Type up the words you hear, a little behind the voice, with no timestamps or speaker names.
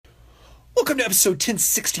Welcome to episode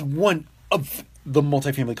 1061 of the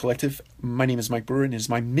Multifamily Collective. My name is Mike Brewer, and it is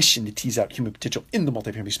my mission to tease out human potential in the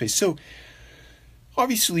multifamily space. So,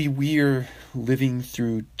 obviously, we're living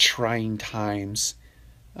through trying times,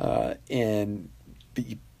 but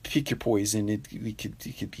you pick your poison. It could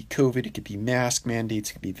be COVID, it could be mask mandates,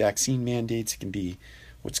 it could be vaccine mandates, it can be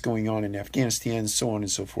what's going on in Afghanistan, so on and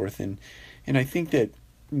so forth. And I think that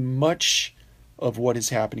much of what is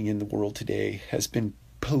happening in the world today has been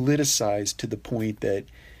politicized to the point that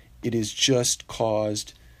it is just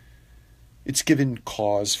it's given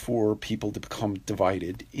cause for people to become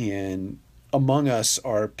divided. And among us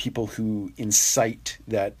are people who incite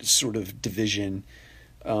that sort of division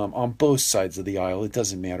on both sides of the aisle. It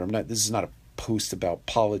doesn't matter. This is not a post about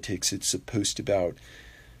politics. It's a post about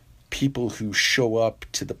people who show up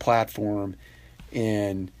to the platform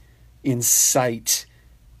and incite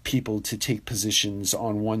people to take positions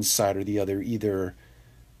on one side or the other, either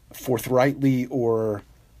forthrightly or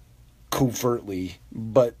covertly,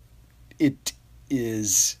 but it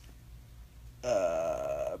is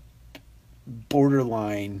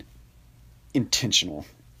borderline intentional.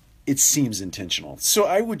 It seems intentional. So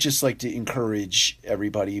I would just like to encourage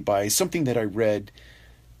everybody by something that I read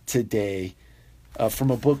today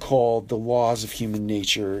from a book called The Laws of Human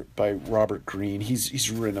Nature by Robert Greene.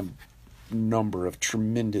 He's written a number of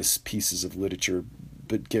tremendous pieces of literature,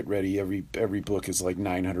 but get ready, every book is like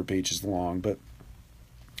 900 pages long. But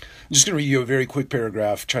I'm just going to read you a very quick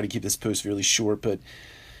paragraph, try to keep this post really short, but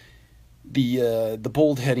the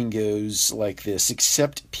bold heading goes like this: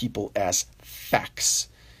 accept people as facts.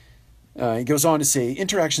 It goes on to say,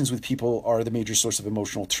 interactions with people are the major source of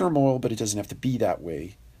emotional turmoil, but it doesn't have to be that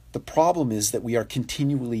way. The problem is that we are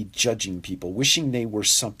continually judging people, wishing they were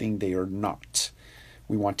something they are not.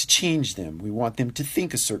 We want to change them. We want them to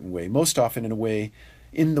think a certain way, most often in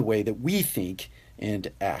the way that we think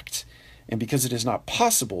and act. And because it is not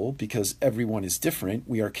possible, because everyone is different,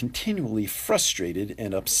 we are continually frustrated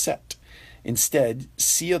and upset. Instead,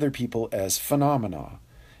 see other people as phenomena,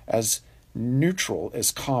 as neutral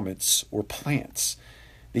as comets or plants.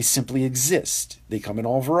 They simply exist. They come in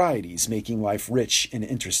all varieties, making life rich and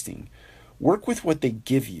interesting. Work with what they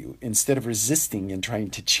give you instead of resisting and trying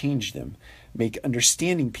to change them. Make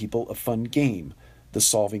understanding people a fun game, the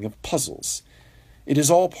solving of puzzles. It is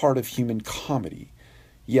all part of human comedy.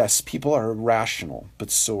 Yes, people are irrational, but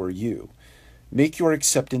so are you. Make your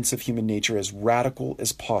acceptance of human nature as radical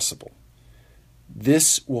as possible.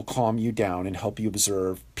 This will calm you down and help you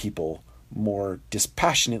observe people more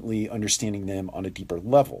dispassionately, understanding them on a deeper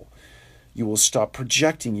level. You will stop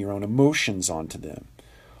projecting your own emotions onto them.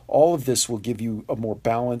 All of this will give you more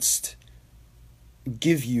balance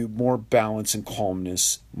and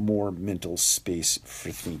calmness, more mental space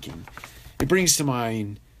for thinking. It brings to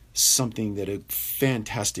mind something that a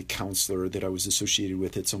fantastic counselor that I was associated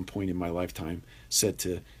with at some point in my lifetime said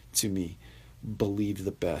to me: believe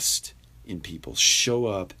the best in people. Show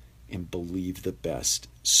up and believe the best.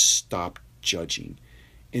 Stop judging.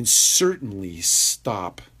 And certainly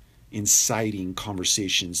stop inciting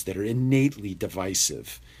conversations that are innately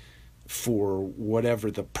divisive for whatever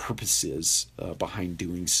the purpose is behind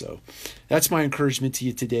doing so. That's my encouragement to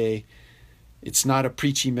you today. It's not a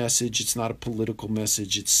preachy message. It's not a political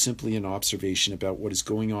message. It's simply an observation about what is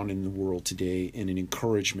going on in the world today and an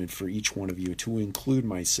encouragement for each one of you, to include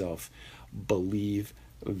myself. Believe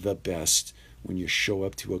the best when you show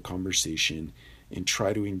up to a conversation, and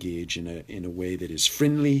try to engage in a way that is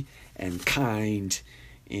friendly and kind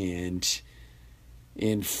and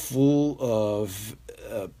full of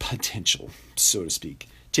potential, so to speak.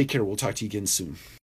 Take care. We'll talk to you again soon.